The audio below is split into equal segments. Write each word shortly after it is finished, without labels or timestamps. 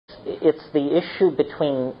it's the issue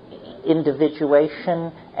between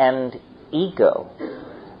individuation and ego.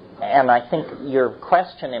 And I think your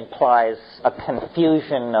question implies a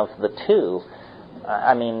confusion of the two.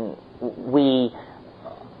 I mean, we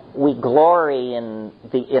glory in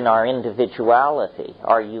our individuality,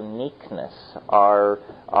 our uniqueness, our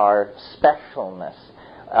specialness.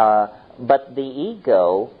 But the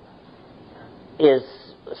ego is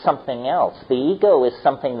something else. The ego is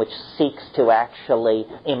something which seeks to actually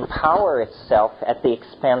empower itself at the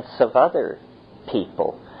expense of other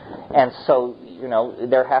people. And so,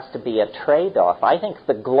 there has to be a trade-off. I think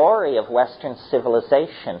the glory of Western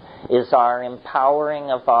civilization is our empowering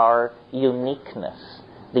of our uniqueness,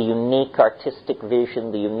 the unique artistic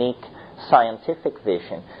vision, the unique scientific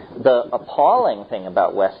vision. The appalling thing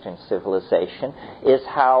about Western civilization is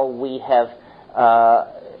how we have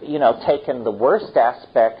taken the worst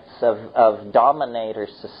aspects of dominator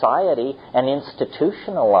society and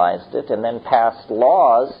institutionalized it, and then passed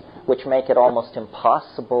laws which make it almost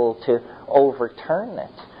impossible to overturn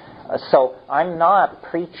it. So I'm not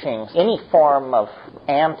preaching any form of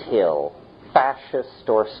anthill, fascist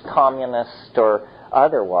or communist or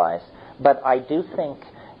otherwise, but I do think,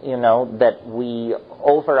 that we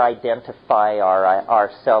over-identify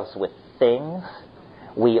ourselves with things.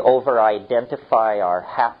 We over-identify our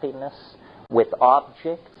happiness with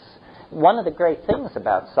objects. One of the great things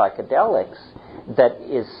about psychedelics that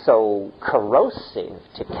is so corrosive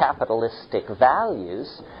to capitalistic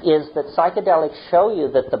values is that psychedelics show you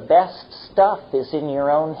that the best stuff is in your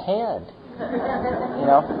own head.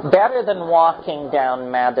 Better than walking down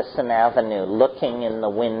Madison Avenue looking in the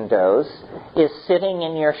windows is sitting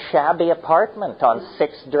in your shabby apartment on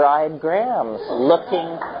 6 dried grams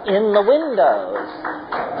looking in the windows.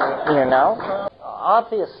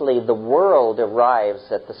 Obviously the world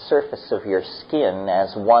arrives at the surface of your skin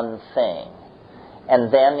as one thing,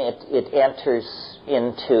 and then it enters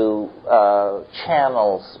into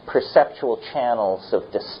perceptual channels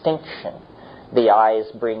of distinction. The eyes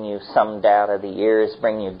bring you some data, the ears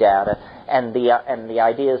bring you data, and the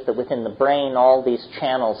idea is that within the brain all these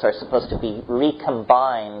channels are supposed to be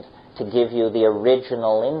recombined to give you the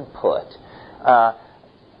original input.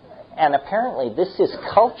 And apparently this is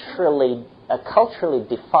a culturally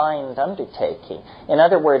defined undertaking. In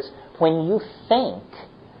other words, when you think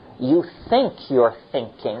you're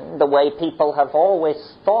thinking the way people have always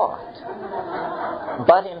thought.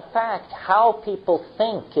 But in fact, how people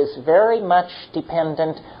think is very much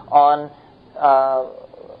dependent on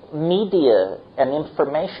media and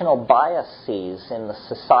informational biases in the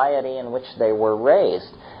society in which they were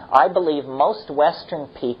raised. I believe most Western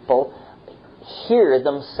people hear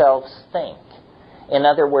themselves think. In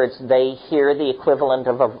other words, they hear the equivalent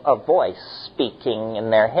of a voice speaking in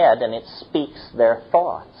their head, and it speaks their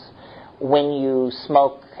thoughts. When you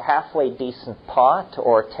smoke halfway decent pot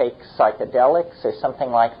or take psychedelics or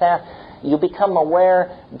something like that, you become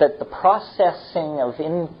aware that the processing of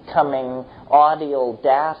incoming audio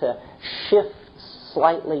data shifts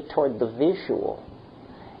slightly toward the visual.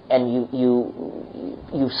 And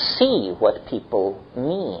you see what people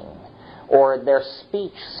mean. Or their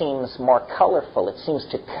speech seems more colorful. It seems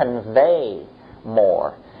to convey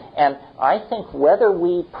more. And I think whether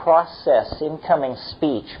we process incoming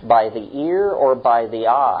speech by the ear or by the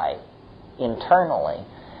eye internally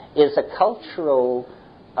is a cultural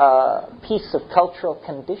piece of cultural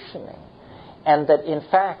conditioning. And that, in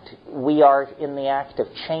fact, we are in the act of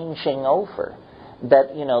changing over.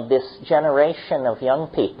 That, this generation of young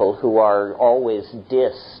people who are always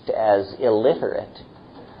dissed as illiterate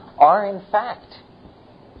are, in fact,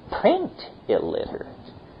 print illiterate.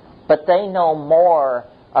 But they know more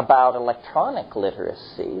about electronic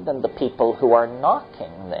literacy than the people who are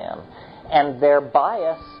knocking them. And their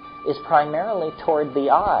bias is primarily toward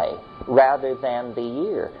the eye rather than the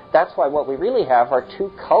ear. That's why what we really have are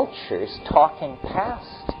two cultures talking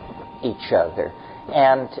past each other.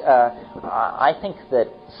 And I think that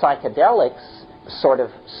psychedelics sort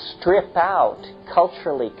of strip out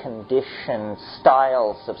culturally conditioned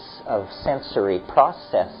styles of sensory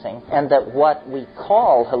processing, and that what we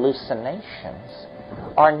call hallucinations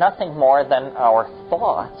are nothing more than our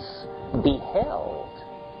thoughts beheld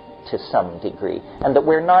to some degree, and that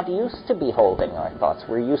we're not used to beholding our thoughts.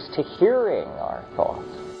 We're used to hearing our thoughts.